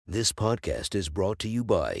This podcast is brought to you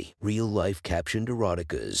by Real Life Captioned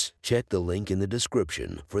Eroticas. Check the link in the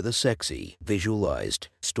description for the sexy, visualized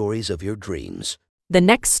stories of your dreams. The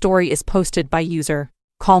next story is posted by user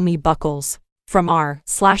Call Me Buckles from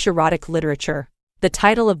r/erotic literature. The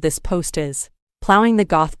title of this post is Plowing the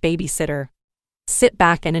Goth Babysitter. Sit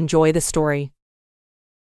back and enjoy the story.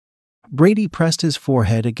 Brady pressed his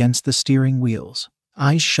forehead against the steering wheels,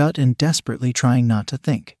 eyes shut and desperately trying not to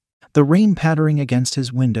think. The rain pattering against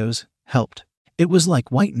his windows helped. It was like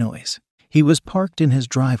white noise. He was parked in his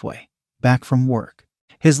driveway, back from work.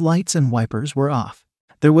 His lights and wipers were off.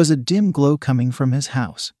 There was a dim glow coming from his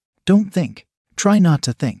house. Don't think. Try not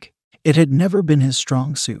to think. It had never been his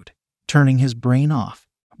strong suit. Turning his brain off.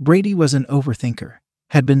 Brady was an overthinker.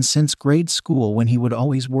 Had been since grade school when he would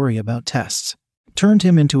always worry about tests. Turned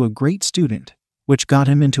him into a great student, which got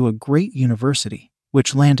him into a great university,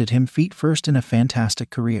 which landed him feet first in a fantastic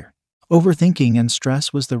career. Overthinking and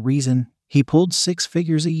stress was the reason he pulled 6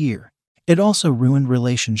 figures a year. It also ruined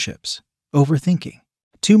relationships. Overthinking.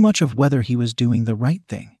 Too much of whether he was doing the right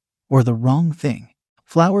thing or the wrong thing.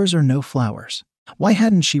 Flowers or no flowers. Why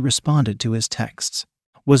hadn't she responded to his texts?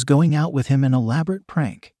 Was going out with him an elaborate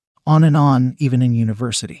prank? On and on, even in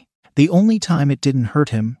university. The only time it didn't hurt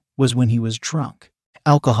him was when he was drunk.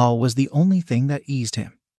 Alcohol was the only thing that eased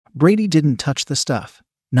him. Brady didn't touch the stuff.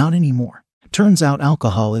 Not anymore. Turns out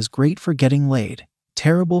alcohol is great for getting laid,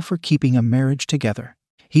 terrible for keeping a marriage together.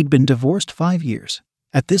 He'd been divorced 5 years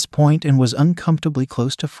at this point and was uncomfortably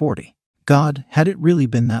close to 40. God, had it really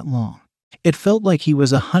been that long? It felt like he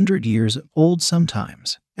was 100 years old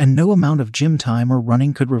sometimes, and no amount of gym time or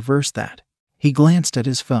running could reverse that. He glanced at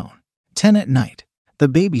his phone. 10 at night. The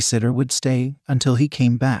babysitter would stay until he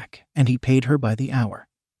came back, and he paid her by the hour.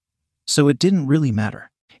 So it didn't really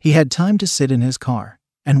matter. He had time to sit in his car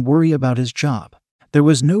and worry about his job. There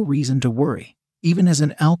was no reason to worry. Even as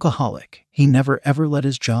an alcoholic, he never ever let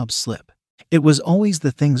his job slip. It was always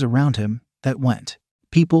the things around him that went.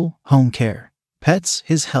 People, home care, pets,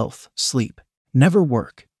 his health, sleep. Never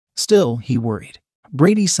work. Still, he worried.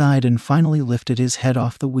 Brady sighed and finally lifted his head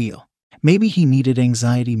off the wheel. Maybe he needed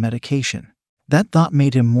anxiety medication. That thought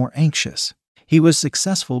made him more anxious. He was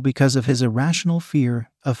successful because of his irrational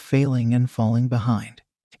fear of failing and falling behind.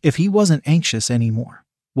 If he wasn't anxious anymore,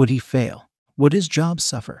 would he fail? Would his job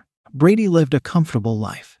suffer? Brady lived a comfortable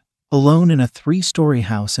life, alone in a 3-story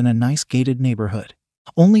house in a nice gated neighborhood.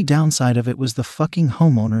 Only downside of it was the fucking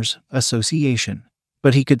homeowners association,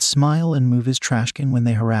 but he could smile and move his trash can when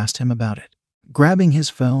they harassed him about it. Grabbing his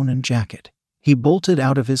phone and jacket, he bolted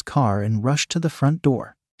out of his car and rushed to the front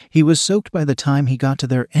door. He was soaked by the time he got to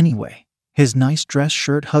there anyway, his nice dress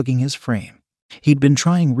shirt hugging his frame. He'd been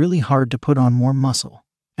trying really hard to put on more muscle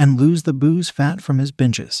and lose the booze fat from his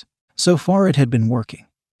binges. So far it had been working.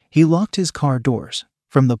 He locked his car doors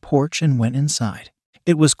from the porch and went inside.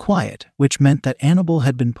 It was quiet, which meant that Annabelle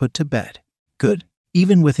had been put to bed. Good.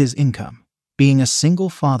 Even with his income, being a single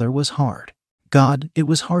father was hard. God, it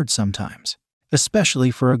was hard sometimes. Especially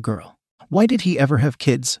for a girl. Why did he ever have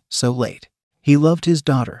kids so late? He loved his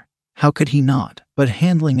daughter. How could he not? But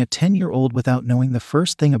handling a 10-year-old without knowing the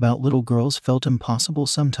first thing about little girls felt impossible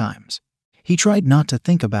sometimes. He tried not to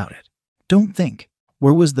think about it. Don't think.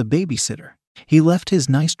 Where was the babysitter? He left his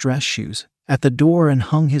nice dress shoes at the door and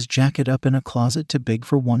hung his jacket up in a closet too big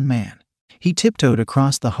for one man. He tiptoed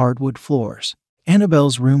across the hardwood floors.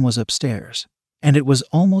 Annabelle's room was upstairs, and it was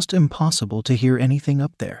almost impossible to hear anything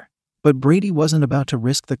up there. But Brady wasn't about to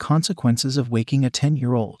risk the consequences of waking a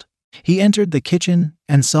 10-year-old. He entered the kitchen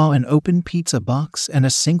and saw an open pizza box and a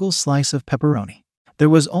single slice of pepperoni. There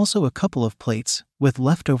was also a couple of plates with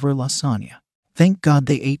leftover lasagna. Thank God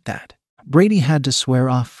they ate that. Brady had to swear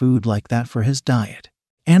off food like that for his diet.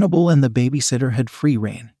 Annabelle and the babysitter had free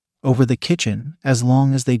reign over the kitchen as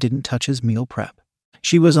long as they didn't touch his meal prep.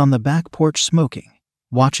 She was on the back porch smoking,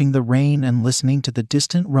 watching the rain and listening to the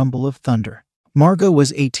distant rumble of thunder. Margot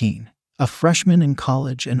was 18, a freshman in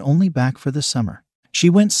college and only back for the summer. She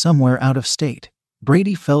went somewhere out of state.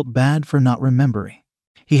 Brady felt bad for not remembering.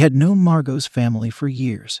 He had known Margot's family for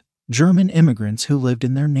years, German immigrants who lived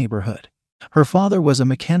in their neighborhood. Her father was a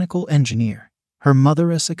mechanical engineer, her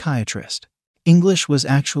mother a psychiatrist. English was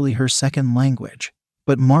actually her second language,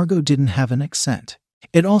 but Margot didn't have an accent.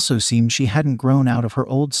 It also seemed she hadn't grown out of her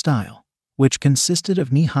old style, which consisted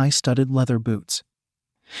of knee-high studded leather boots,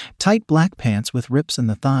 tight black pants with rips in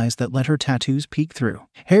the thighs that let her tattoos peek through,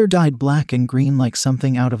 hair dyed black and green like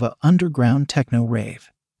something out of a underground techno rave,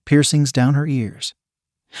 piercings down her ears,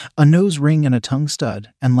 a nose ring and a tongue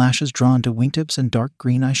stud, and lashes drawn to wingtips and dark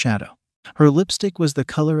green eyeshadow. Her lipstick was the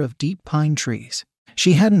color of deep pine trees.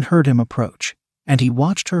 She hadn't heard him approach, and he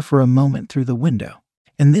watched her for a moment through the window.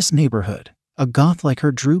 In this neighborhood, a goth like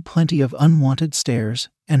her drew plenty of unwanted stares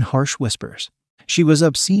and harsh whispers. She was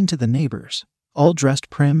obscene to the neighbors, all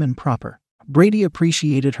dressed prim and proper. Brady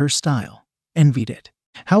appreciated her style, envied it.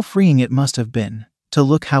 How freeing it must have been to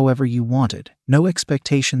look however you wanted, no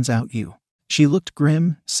expectations out you. She looked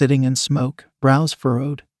grim, sitting in smoke, brows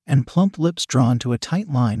furrowed, and plump lips drawn to a tight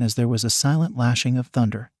line as there was a silent lashing of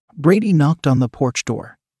thunder. Brady knocked on the porch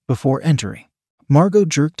door before entering. Margot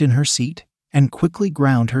jerked in her seat and quickly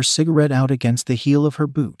ground her cigarette out against the heel of her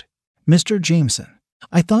boot. "Mr. Jameson,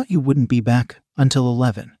 I thought you wouldn't be back until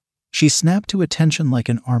 11. She snapped to attention like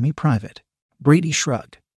an army private. Brady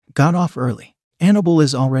shrugged. "Got off early. Annabelle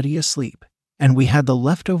is already asleep, and we had the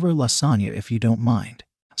leftover lasagna if you don't mind.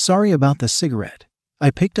 Sorry about the cigarette.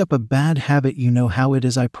 I picked up a bad habit, you know how it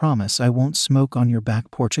is. I promise I won't smoke on your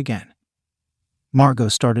back porch again." Margot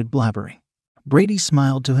started blabbering. Brady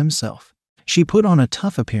smiled to himself. She put on a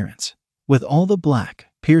tough appearance, with all the black,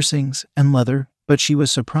 piercings, and leather, but she was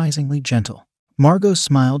surprisingly gentle. Margot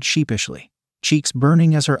smiled sheepishly, cheeks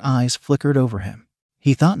burning as her eyes flickered over him.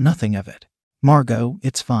 He thought nothing of it. "Margot,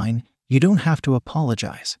 it's fine. You don't have to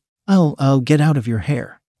apologize. I'll get out of your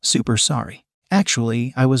hair. Super sorry.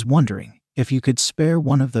 Actually, I was wondering if you could spare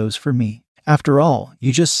one of those for me. After all,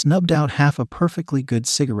 you just snubbed out half a perfectly good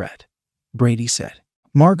cigarette," Brady said.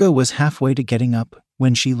 Margot was halfway to getting up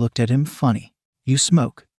when she looked at him funny. "You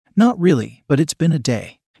smoke?" "Not really, but it's been a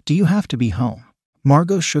day. Do you have to be home?"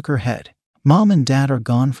 Margot shook her head. "Mom and Dad are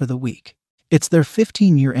gone for the week. It's their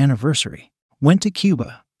 15-year anniversary. Went to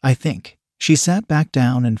Cuba, I think." She sat back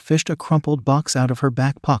down and fished a crumpled box out of her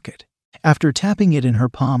back pocket. After tapping it in her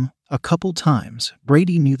palm a couple times,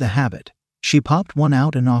 Brady knew the habit. She popped one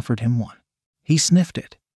out and offered him one. He sniffed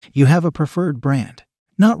it. "You have a preferred brand?"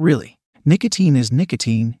 "Not really. Nicotine is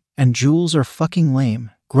nicotine, and Juuls are fucking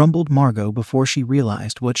lame," grumbled Margot before she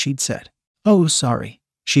realized what she'd said. "Oh, sorry."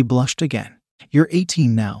 She blushed again. "You're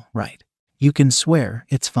 18 now, right? You can swear,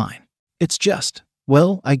 it's fine. It's just,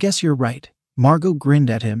 well, I guess you're right." Margot grinned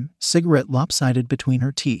at him, cigarette lopsided between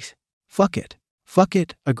her teeth. Fuck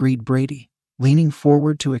it, agreed Brady, leaning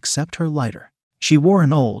forward to accept her lighter. She wore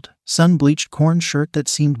an old, sun-bleached corn shirt that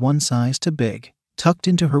seemed one size too big, tucked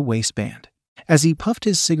into her waistband. As he puffed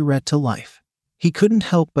his cigarette to life, he couldn't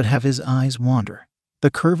help but have his eyes wander,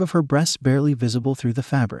 the curve of her breasts barely visible through the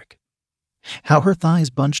fabric. How her thighs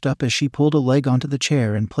bunched up as she pulled a leg onto the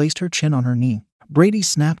chair and placed her chin on her knee. Brady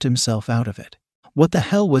snapped himself out of it. What the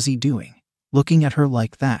hell was he doing, looking at her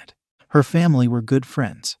like that? Her family were good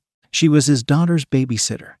friends. She was his daughter's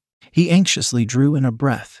babysitter. He anxiously drew in a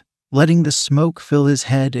breath, letting the smoke fill his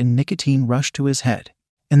head and nicotine rush to his head.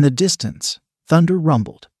 In the distance, thunder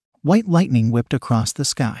rumbled. White lightning whipped across the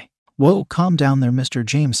sky. "Whoa, calm down there, Mr.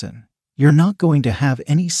 Jameson. You're not going to have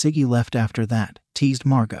any ciggy left after that," teased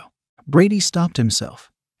Margot. Brady stopped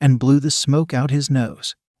himself and blew the smoke out his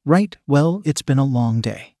nose. "Right, well, it's been a long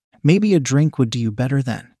day. Maybe a drink would do you better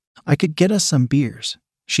then." "I could get us some beers,"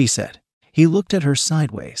 she said. He looked at her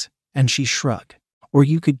sideways, and she shrugged. "Or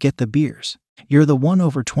you could get the beers. You're the one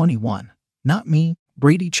over 21, not me,"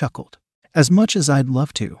 Brady chuckled. "As much as I'd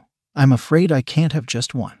love to, I'm afraid I can't have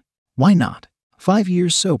just one." "Why not? 5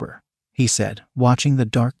 years sober," he said, watching the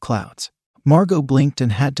dark clouds. Margot blinked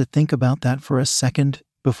and had to think about that for a second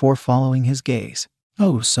before following his gaze.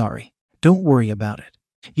 "Oh, sorry. Don't worry about it.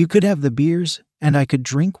 You could have the beers, and I could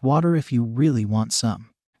drink water if you really want some.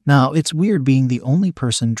 Now, it's weird being the only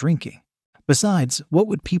person drinking. Besides, what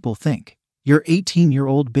would people think? Your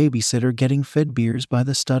 18-year-old babysitter getting fed beers by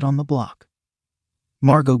the stud on the block."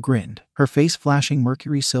 Margot grinned, her face flashing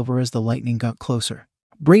mercury silver as the lightning got closer.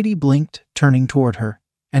 Brady blinked, turning toward her,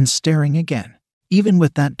 and staring again. "Even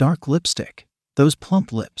with that dark lipstick, those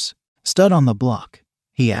plump lips, stud on the block?"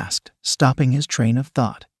 he asked, stopping his train of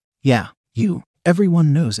thought. "Yeah, you.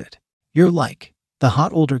 Everyone knows it. You're like the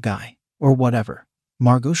hot older guy, or whatever."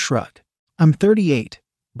 Margot shrugged. "I'm 38.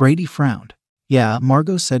 Brady frowned. "Yeah,"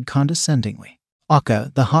 Margot said condescendingly.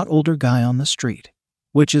 "Aka, the hot older guy on the street.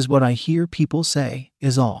 Which is what I hear people say,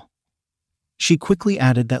 is all." She quickly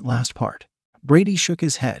added that last part. Brady shook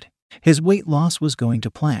his head. His weight loss was going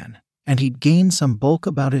to plan, and he'd gained some bulk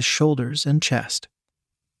about his shoulders and chest.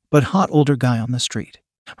 But hot older guy on the street.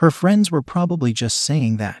 Her friends were probably just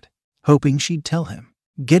saying that, hoping she'd tell him,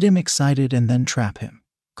 get him excited and then trap him,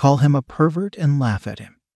 call him a pervert and laugh at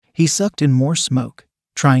him. He sucked in more smoke,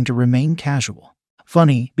 trying to remain casual.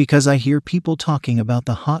 "Funny, because I hear people talking about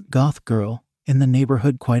the hot goth girl in the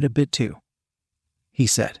neighborhood quite a bit too," he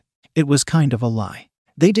said. It was kind of a lie.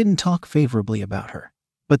 They didn't talk favorably about her,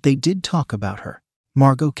 but they did talk about her.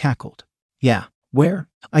 Margot cackled. "Yeah, where?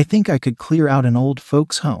 I think I could clear out an old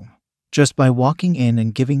folks' home just by walking in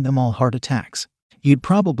and giving them all heart attacks. You'd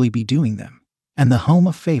probably be doing them. And the home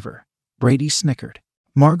of favor. Brady snickered.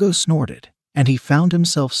 Margot snorted, and he found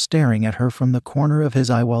himself staring at her from the corner of his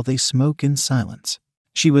eye while they smoked in silence.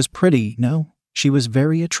 She was pretty, no, she was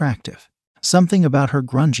very attractive. Something about her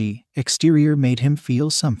grungy exterior made him feel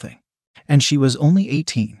something. And she was only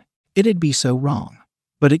 18. It'd be so wrong.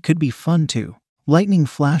 But it could be fun too. Lightning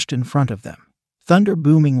flashed in front of them, thunder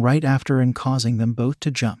booming right after and causing them both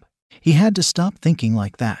to jump. He had to stop thinking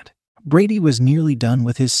like that. Brady was nearly done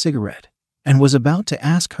with his cigarette and was about to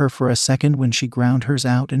ask her for a second when she ground hers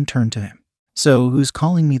out and turned to him. So who's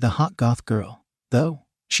calling me the hot goth girl, though?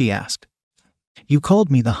 She asked. You called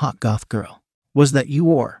me the hot goth girl. Was that you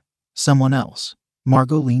or someone else?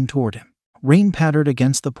 Margot leaned toward him. Rain pattered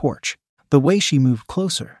against the porch. The way she moved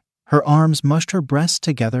closer, her arms mushed her breasts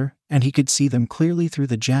together and he could see them clearly through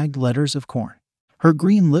the jagged letters of corn. Her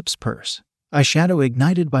green lips pursed, a shadow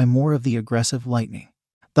ignited by more of the aggressive lightning.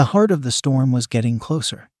 The heart of the storm was getting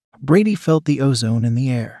closer. Brady felt the ozone in the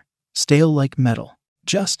air, stale like metal.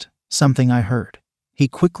 Just something I heard. He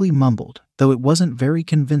quickly mumbled, though it wasn't very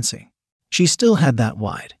convincing. She still had that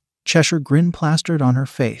wide Cheshire grin plastered on her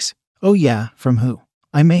face. Oh yeah, from who?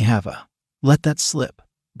 I may have let that slip.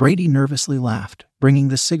 Brady nervously laughed, bringing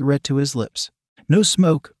the cigarette to his lips. No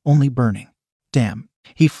smoke, only burning. Damn.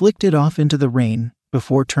 He flicked it off into the rain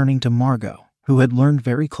before turning to Margot, who had learned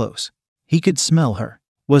very close. He could smell her.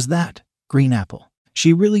 Was that green apple?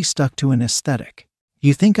 She really stuck to an aesthetic.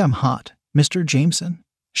 You think I'm hot, Mr. Jameson?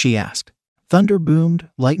 She asked. Thunder boomed,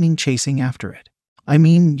 lightning chasing after it. I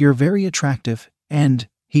mean, you're very attractive, and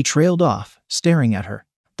he trailed off, staring at her.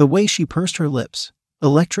 The way she pursed her lips,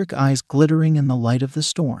 electric eyes glittering in the light of the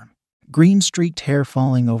storm, green streaked hair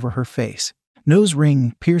falling over her face, nose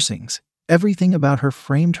ring, piercings, everything about her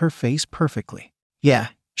framed her face perfectly. Yeah,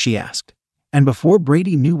 she asked. And before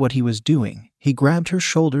Brady knew what he was doing, he grabbed her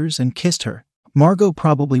shoulders and kissed her. Margot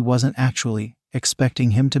probably wasn't actually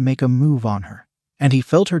expecting him to make a move on her, and he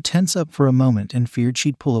felt her tense up for a moment and feared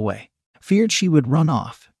she'd pull away. Feared she would run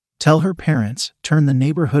off, tell her parents, turn the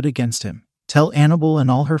neighborhood against him, tell Annabelle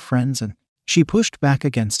and all her friends, and she pushed back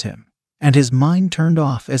against him, and his mind turned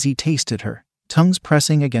off as he tasted her, tongues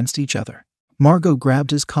pressing against each other. Margot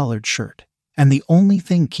grabbed his collared shirt, and the only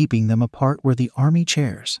thing keeping them apart were the army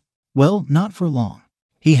chairs. Well, not for long.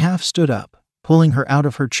 He half stood up, pulling her out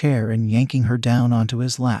of her chair and yanking her down onto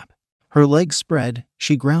his lap. Her legs spread,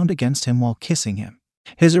 she ground against him while kissing him.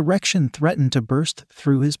 His erection threatened to burst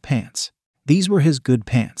through his pants. These were his good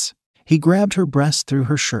pants. He grabbed her breasts through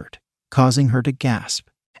her shirt, causing her to gasp.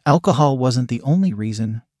 Alcohol wasn't the only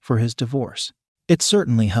reason for his divorce. It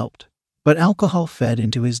certainly helped. But alcohol fed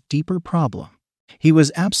into his deeper problem. He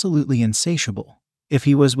was absolutely insatiable if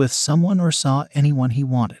he was with someone or saw anyone he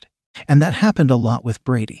wanted. And that happened a lot with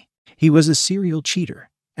Brady. He was a serial cheater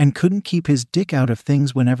and couldn't keep his dick out of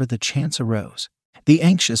things whenever the chance arose. The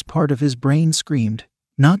anxious part of his brain screamed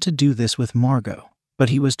not to do this with Margot, but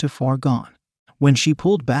he was too far gone. When she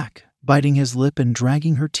pulled back, biting his lip and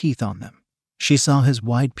dragging her teeth on them, she saw his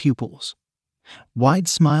wide pupils. Wide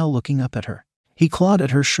smile looking up at her. He clawed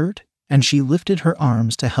at her shirt, and she lifted her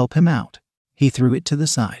arms to help him out. He threw it to the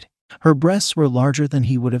side. Her breasts were larger than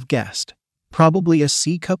he would have guessed, probably a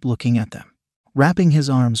C-cup looking at them. Wrapping his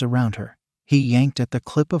arms around her, he yanked at the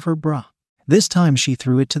clip of her bra. This time she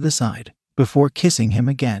threw it to the side, before kissing him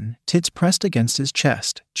again, tits pressed against his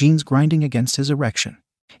chest, jeans grinding against his erection.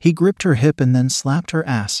 He gripped her hip and then slapped her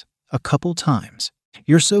ass a couple times.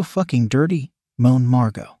 You're so fucking dirty, moaned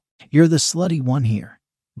Margot. You're the slutty one here,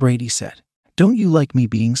 Brady said. Don't you like me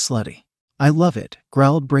being slutty? I love it,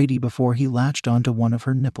 growled Brady before he latched onto one of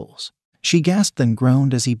her nipples. She gasped then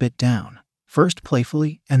groaned as he bit down, first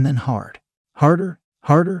playfully and then hard. Harder,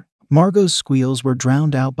 harder. Margot's squeals were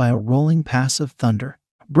drowned out by a rolling pass of thunder.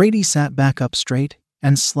 Brady sat back up straight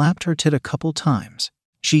and slapped her tit a couple times.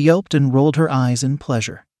 She yelped and rolled her eyes in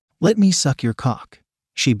pleasure. Let me suck your cock,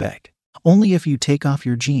 she begged. Only if you take off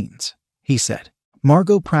your jeans, he said.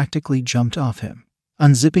 Margot practically jumped off him,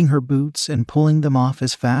 unzipping her boots and pulling them off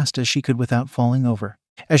as fast as she could without falling over.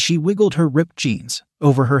 As she wiggled her ripped jeans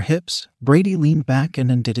over her hips, Brady leaned back and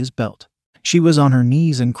undid his belt. She was on her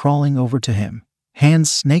knees and crawling over to him, hands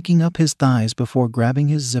snaking up his thighs before grabbing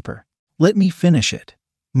his zipper. Let me finish it,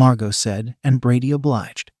 Margot said, and Brady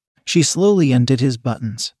obliged. She slowly undid his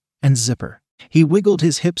buttons and zipper. He wiggled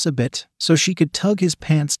his hips a bit so she could tug his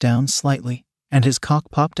pants down slightly, and his cock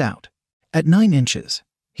popped out. At 9 inches,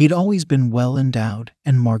 he'd always been well endowed,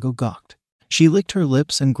 and Margot gawked. She licked her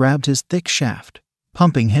lips and grabbed his thick shaft,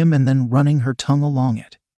 pumping him and then running her tongue along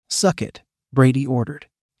it. Suck it, Brady ordered.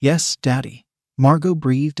 Yes, Daddy. Margot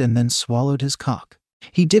breathed and then swallowed his cock.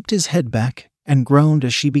 He dipped his head back and groaned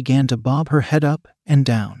as she began to bob her head up and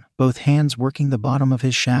down, both hands working the bottom of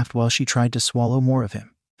his shaft while she tried to swallow more of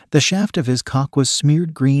him. The shaft of his cock was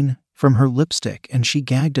smeared green from her lipstick, and she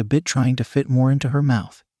gagged a bit trying to fit more into her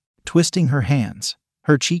mouth. Twisting her hands,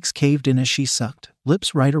 her cheeks caved in as she sucked,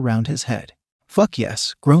 lips right around his head. "Fuck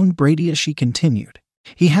yes," groaned Brady as she continued.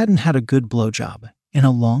 He hadn't had a good blowjob in a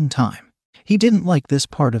long time. He didn't like this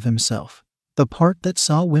part of himself, the part that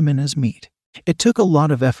saw women as meat. It took a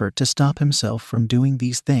lot of effort to stop himself from doing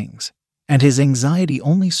these things, and his anxiety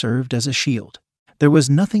only served as a shield. There was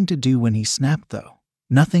nothing to do when he snapped, though.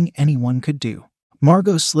 Nothing anyone could do.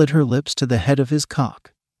 Margot slid her lips to the head of his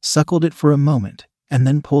cock, suckled it for a moment, and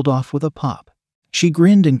then pulled off with a pop. She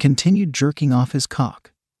grinned and continued jerking off his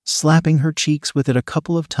cock, slapping her cheeks with it a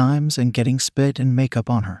couple of times and getting spit and makeup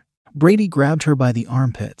on her. Brady grabbed her by the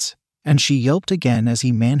armpits, and she yelped again as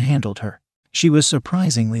he manhandled her. She was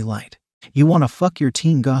surprisingly light. "You wanna fuck your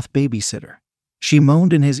teen goth babysitter?" She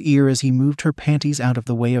moaned in his ear as he moved her panties out of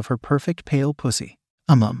the way of her perfect pale pussy.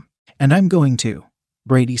 And I'm going to,"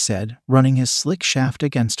 Brady said, running his slick shaft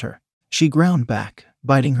against her. She ground back,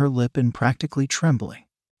 biting her lip and practically trembling.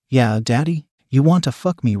 "Yeah, Daddy, you want to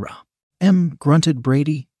fuck me, rah?" Grunted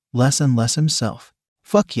Brady, less and less himself.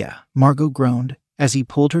 "Fuck yeah," Margot groaned as he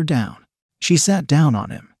pulled her down. She sat down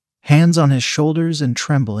on him, hands on his shoulders and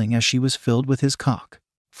trembling as she was filled with his cock.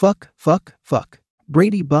 "Fuck, fuck, fuck,"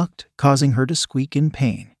 Brady bucked, causing her to squeak in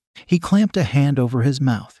pain. He clamped a hand over his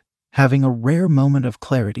mouth, having a rare moment of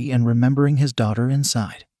clarity and remembering his daughter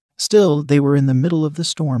inside. Still, they were in the middle of the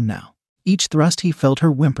storm now. Each thrust he felt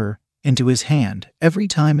her whimper into his hand. Every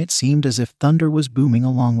time it seemed as if thunder was booming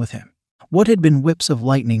along with him. What had been whips of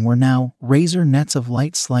lightning were now razor nets of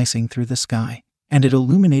light slicing through the sky, and it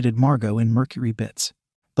illuminated Margot in mercury bits.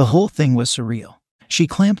 The whole thing was surreal. She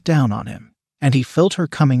clamped down on him, and he felt her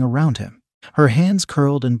coming around him. Her hands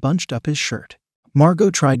curled and bunched up his shirt.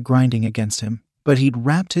 Margot tried grinding against him, but he'd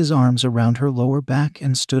wrapped his arms around her lower back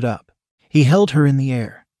and stood up. He held her in the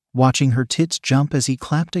air, watching her tits jump as he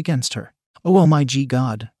clapped against her. "Oh my G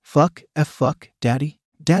God, fuck, fuck, Daddy.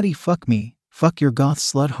 Daddy, fuck me, fuck your goth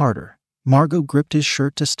slut harder." Margot gripped his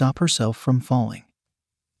shirt to stop herself from falling.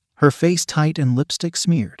 Her face tight and lipstick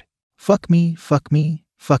smeared. "Fuck me, fuck me,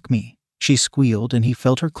 fuck me," she squealed, and he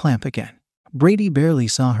felt her clamp again. Brady barely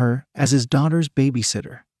saw her as his daughter's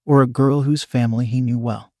babysitter, or a girl whose family he knew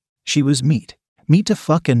well. She was meat to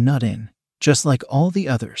fuck and nut in, just like all the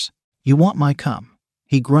others. "You want my cum?"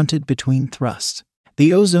 he grunted between thrusts.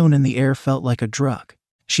 The ozone in the air felt like a drug.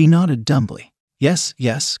 She nodded dumbly.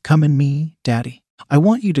 Yes, come in me, Daddy. I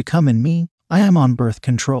want you to come in me. I am on birth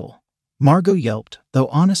control." Margot yelped, though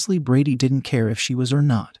honestly Brady didn't care if she was or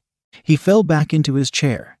not. He fell back into his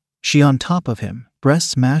chair, she on top of him,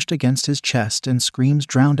 breasts smashed against his chest and screams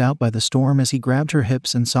drowned out by the storm as he grabbed her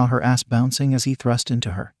hips and saw her ass bouncing as he thrust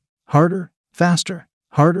into her. Harder, faster,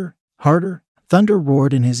 harder, harder. Thunder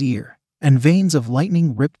roared in his ear, and veins of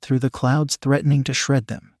lightning ripped through the clouds, threatening to shred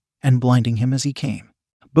them, and blinding him as he came.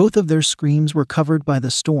 Both of their screams were covered by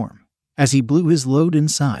the storm, as he blew his load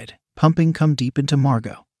inside, pumping cum deep into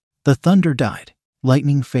Margot. The thunder died.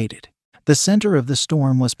 Lightning faded. The center of the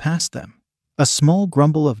storm was past them, a small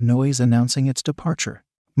grumble of noise announcing its departure.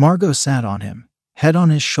 Margot sat on him, head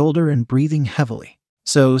on his shoulder and breathing heavily.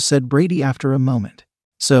 "So," said Brady after a moment.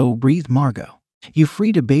 "So," breathed Margot. "You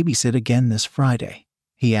free to babysit again this Friday?"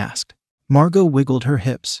 he asked. Margot wiggled her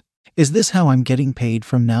hips. "Is this how I'm getting paid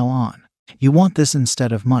from now on? You want this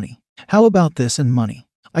instead of money? How about this and money?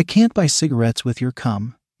 I can't buy cigarettes with your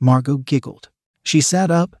cum." Margot giggled. She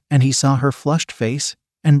sat up, and he saw her flushed face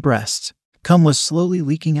and breasts. Cum was slowly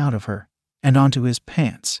leaking out of her and onto his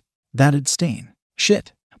pants. That'd stain.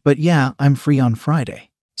 "Shit. But yeah, I'm free on Friday.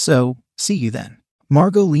 So, see you then."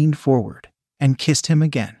 Margot leaned forward and kissed him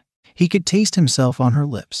again. He could taste himself on her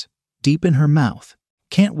lips, deep in her mouth.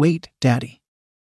 "Can't wait, Daddy."